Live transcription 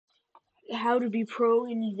how to be pro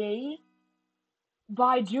in Evade.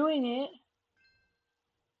 By doing it,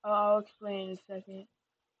 I'll explain in a second.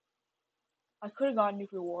 I could have gotten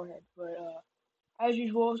nuclear warhead, but as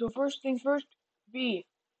usual. So first things first, be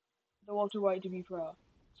the Walter White to be pro.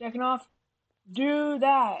 Second off, do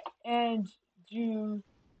that and do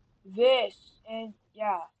this and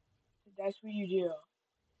yeah, that's what you do.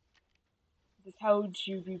 That's how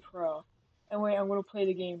to be pro. And wait, I'm gonna play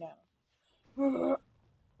the game now.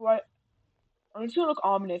 What? I'm just gonna look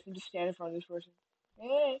ominous and just stand in front of this person.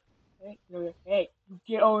 Hey, hey,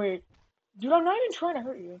 get over here. Dude, I'm not even trying to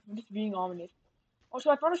hurt you. I'm just being ominous. Also,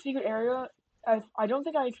 I found a secret area. I don't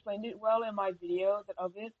think I explained it well in my video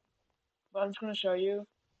of it, but I'm just gonna show you.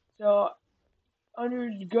 So,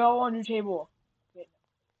 go on your table. Okay,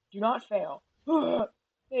 do not fail. There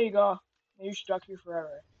you go. Now you're stuck here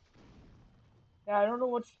forever. Yeah, I don't know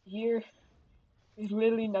what's here. There's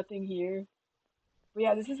literally nothing here. But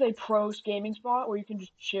yeah, this is a pro gaming spot where you can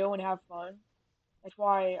just chill and have fun. That's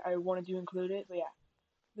why I wanted to include it. But yeah,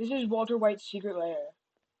 this is Walter White's secret lair.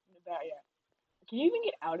 Yeah. Can you even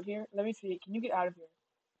get out of here? Let me see. Can you get out of here?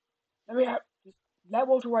 Let me out. Just let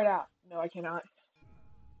Walter White out. No, I cannot.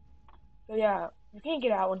 So yeah, you can't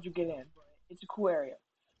get out once you get in, but it's a cool area.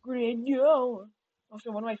 Great, yo.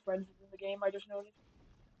 Also, one of my friends is in the game. I just noticed.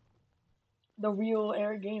 The real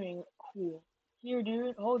air gaming. Cool. Here,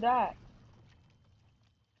 dude. Hold that.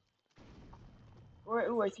 Or,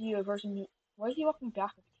 ooh, I see the person who. Why is he walking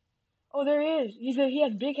backwards? Oh, there he is. He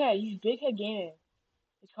has big head. He's big head gaming.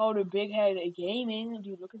 It's called a big head gaming.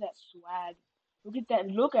 Dude, look at that swag. Look at that.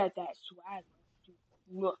 Look at that swag. Dude,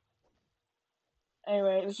 look.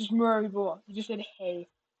 Anyway, let's just murder people. He just said, hey.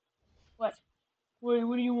 What?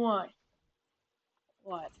 What do you want?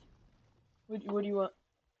 What? What do you want?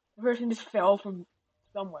 The person just fell from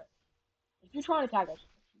somewhere. If you're trying to attack us,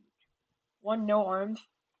 one no arms.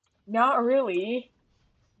 Not really.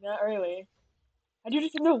 Not really. I do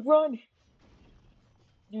just no run.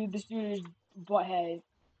 Dude, this dude is butthead.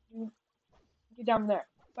 Dude, get down from there.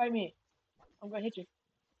 Fight me. I'm gonna hit you.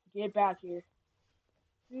 Get back here.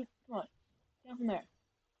 Dude, come on. Down from there.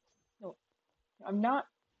 No, I'm not.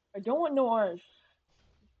 I don't want no arms.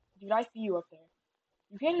 Dude, I see you up there.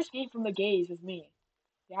 You can't escape from the gaze of me.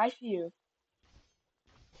 Yeah, I see you.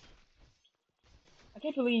 I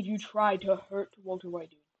can't believe you tried to hurt Walter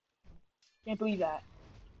White, dude. Can't believe that.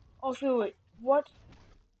 Also, what?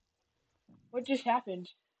 What just happened?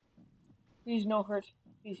 Please, no hurt.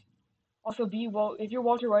 Please. Also, be well. If you're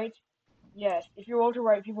Walter White, yes. If you're Walter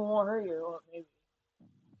White, people won't hurt you. Or maybe.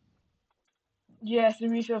 Yes, to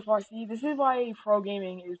me so far. See, this is why pro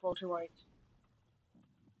gaming is Walter White.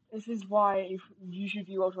 This is why you should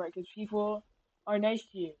be Walter White, because people are nice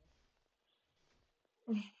to you.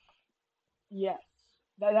 Yes.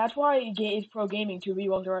 That's why it's pro gaming to be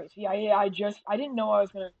Walter White. See, I didn't know I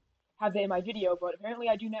was gonna have that in my video, but apparently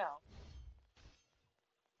I do now.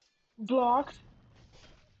 Blocked.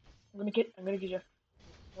 I'm gonna get you.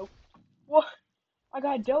 Nope. What? I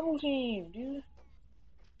got double team, dude.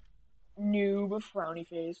 Noob frowny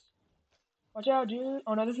face. Watch out, dude.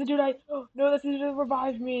 Oh no, this is the dude oh no, this is the dude that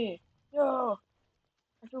revived me. No.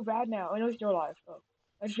 I feel bad now. I know he's still alive. Oh.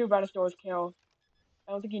 I just feel bad as Doris kill.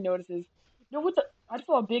 I don't think he notices. No, what the? I just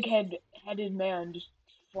saw a big headed man just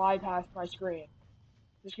fly past my screen.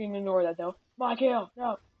 Just gonna ignore that though. My kill.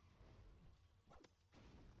 No.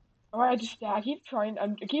 Alright, I keep trying.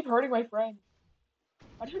 I keep hurting my friend.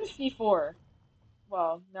 I turned to C4.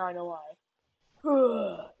 Well, now I know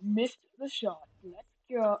why. Missed the shot. Let's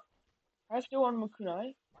go. I still on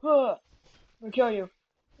Makunai. I'm gonna kill you.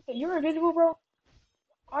 You're invisible, bro?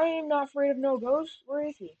 I am not afraid of no ghost. Where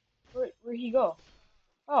is he? Where'd he go?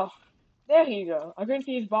 Oh, there he go. I couldn't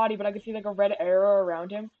see his body, but I could see like a red arrow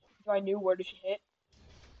around him, so I knew where to hit.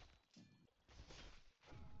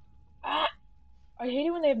 Ah! I hate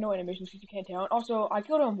it when they have no animations because you can't tell. And also, I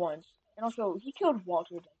killed him once, and also he killed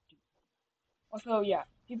Walter. Also, yeah,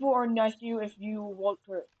 people are nice to you if you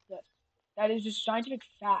Walter. Yes, that is just scientific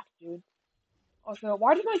fact, dude. Also,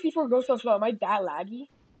 why does my C4 go so slow? Am I that laggy?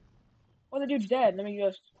 Oh, the dude's dead. Let me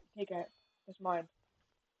just take it. That's mine.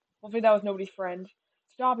 Hopefully that was nobody's friend.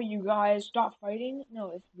 Stop it, you guys. Stop fighting.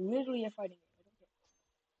 No, it's literally a fighting game. I don't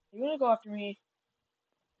care. You're gonna go after me.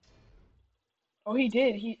 Oh, he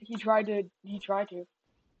did. He tried to. He tried to.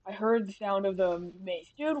 I heard the sound of the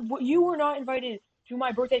mace. Dude, you were not invited to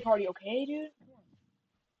my birthday party, okay, dude? Come on.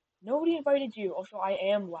 Nobody invited you. Also, I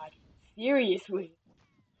am lagging. Seriously.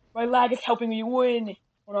 My lag is helping me win.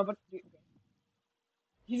 Hold on, but... Okay.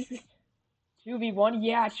 Jesus. 2v1?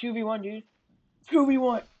 Yeah, 2v1, dude.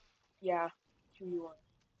 2v1. Yeah, 2v1.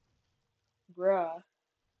 Bruh.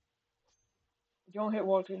 Don't hit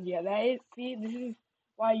Walter. Yeah, that is. See, this is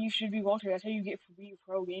why you should be Walter. That's how you get free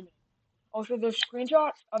pro gaming. Also, the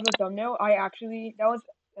screenshots of the thumbnail,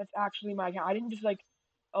 that's actually my account. I didn't just like,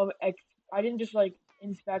 I didn't just like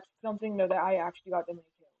inspect something. No, that I actually got them in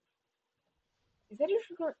kills. Is that just?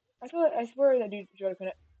 I swear that dude showed a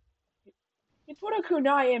kunai. He put a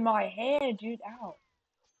kunai in my hand, dude. Ow!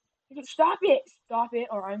 Stop it,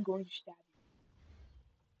 or I'm going to stab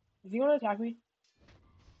you. Is he gonna attack me?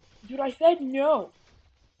 Dude, I said no.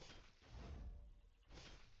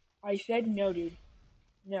 I said no, dude.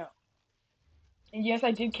 No. And yes,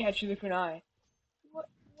 I did catch the kunai. What?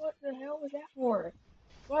 What the hell was that for?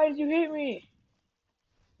 Why did you hit me?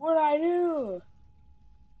 What did I do?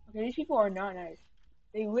 Okay, these people are not nice.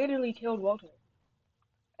 They literally killed Walter.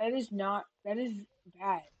 That is not. That is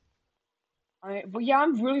bad. But yeah,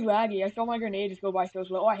 I'm really laggy. I saw my grenade just go by so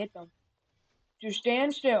slow. Oh, I hit them. Just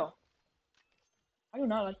stand still. I do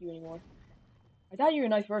not like you anymore. I thought you were a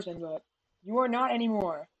nice person, but you are not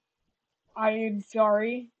anymore. I'm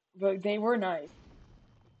sorry, but they were nice.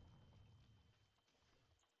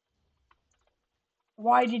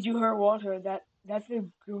 Why did you hurt Walter? That's a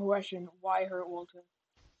good question. Why hurt Walter?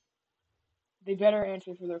 They better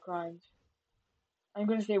answer for their crimes. I'm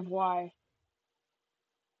gonna say why.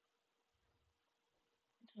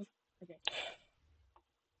 Okay.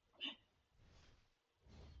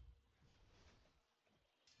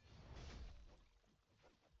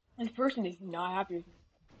 This person is not happy with me.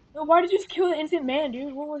 No, why did you just kill the innocent man,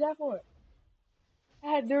 dude? What was that for?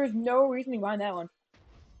 There was no reasoning behind that one.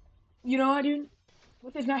 You know what, dude?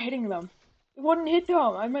 What is not hitting them? It wouldn't hit them.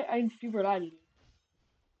 I'm super laggy, dude.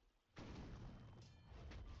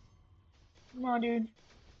 Come on, dude.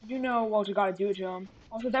 You know Walter gotta do it to him.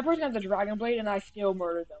 Also, that person has a dragon blade, and I still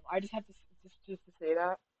murdered them. I just have to just to say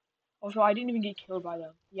that. Also, I didn't even get killed by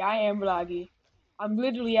them. Yeah, I am laggy. I'm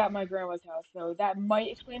literally at my grandma's house, so that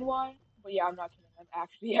might explain why. But yeah, I'm not kidding. I'm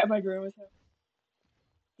actually at my grandma's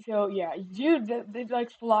house. So yeah, dude, they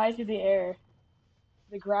like fly through the air.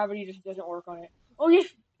 The gravity just doesn't work on it. Oh yes,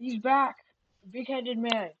 he's back. Big-headed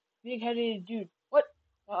man. Big-headed dude. What?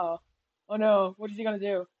 Uh-oh. Oh no, what is he gonna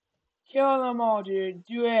do? Kill them all, dude.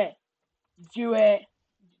 Do it. Do it.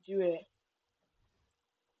 Do it.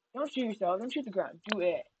 Don't shoot yourself. Don't shoot the ground. Do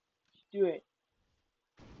it. Do it.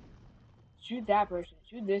 Shoot that person.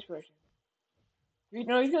 Shoot this person.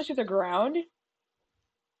 No, he's gonna shoot the ground?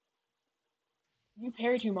 You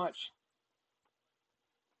parry too much.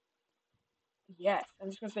 Yes. I'm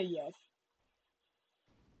just gonna say yes.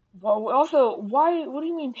 But also, why? What do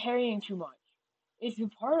you mean parrying too much? It's a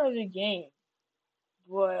part of the game.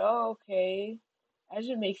 But okay. That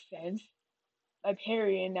doesn't make sense. I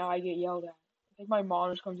parry and now I get yelled at. I think my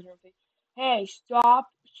mom just comes in and says, "Hey, stop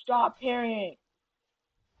parrying."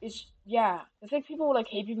 Yeah. It's like people like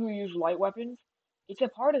hate people who use light weapons. It's a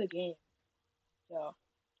part of the game. So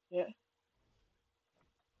yeah.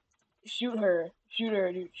 Shoot her,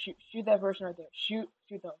 dude. Shoot that person right there. Shoot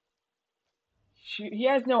them. Shoot. He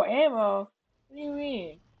has no ammo. What do you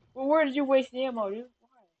mean? Well, where did you waste the ammo, dude? Why?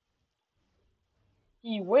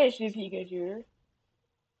 He wishes he could shoot her.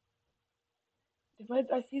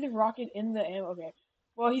 But I see the rocket in the ammo. Okay.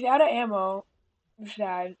 Well, he's out of ammo.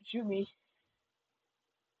 Sad. Shoot me.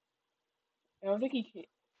 I don't think he can.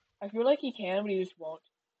 I feel like he can, but he just won't.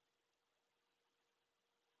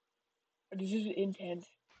 This is intense.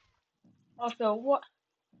 Also, what?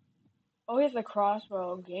 Oh, he has a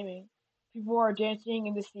crossbow gaming. People are dancing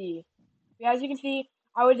in the sea. Yeah, as you can see,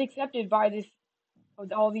 I was accepted by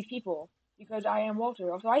all these people because I am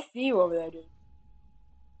Walter. Also, I see you over there, dude.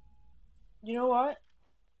 You know what?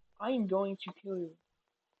 I am going to kill you.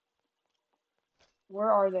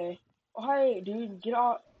 Where are they? Oh, hi, dude. Get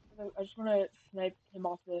off. I just want to snipe him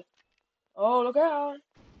off the. Oh, look out!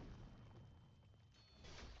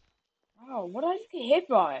 Wow, what did I just get hit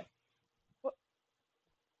by? What?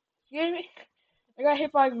 You kidding me? I got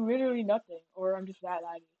hit by literally nothing, or I'm just that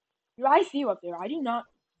laggy. Dude, I see you up there. I do not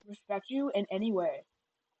respect you in any way.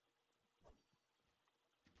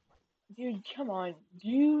 Dude, come on. Do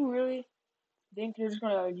you really think you're just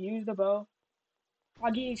gonna use the bow?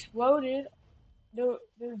 Like, he exploded. The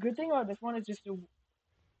good thing about this one is just to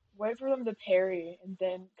wait for them to parry, and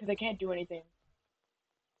then, because they can't do anything.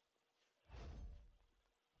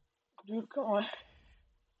 Dude, come on.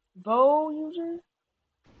 Bow user?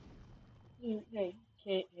 Dude,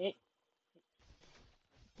 hey.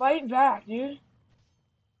 Fight back, dude.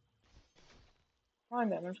 Fine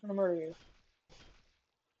then, I'm just gonna murder you.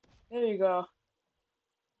 There you go.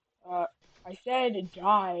 I said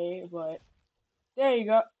die, but there you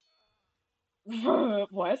go.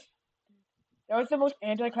 What? That was the most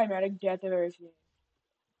anticlimactic death I've ever seen.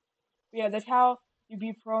 But yeah, that's how you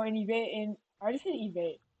be pro and evade. And I just said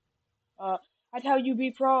evade. Uh, that's how you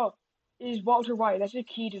be pro. Is Walter White. That's the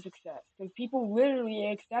key to success because people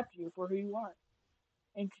literally accept you for who you are.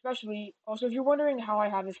 And especially, also, if you're wondering how I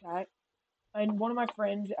have this hat, and one of my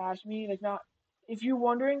friends asked me, like, not if you're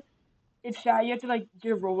wondering, it's that you have to like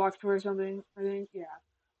get a Roblox tour or something. I think, yeah.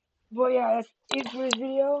 But yeah, that's it for this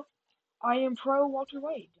video. I am pro Walter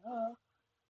White. Duh.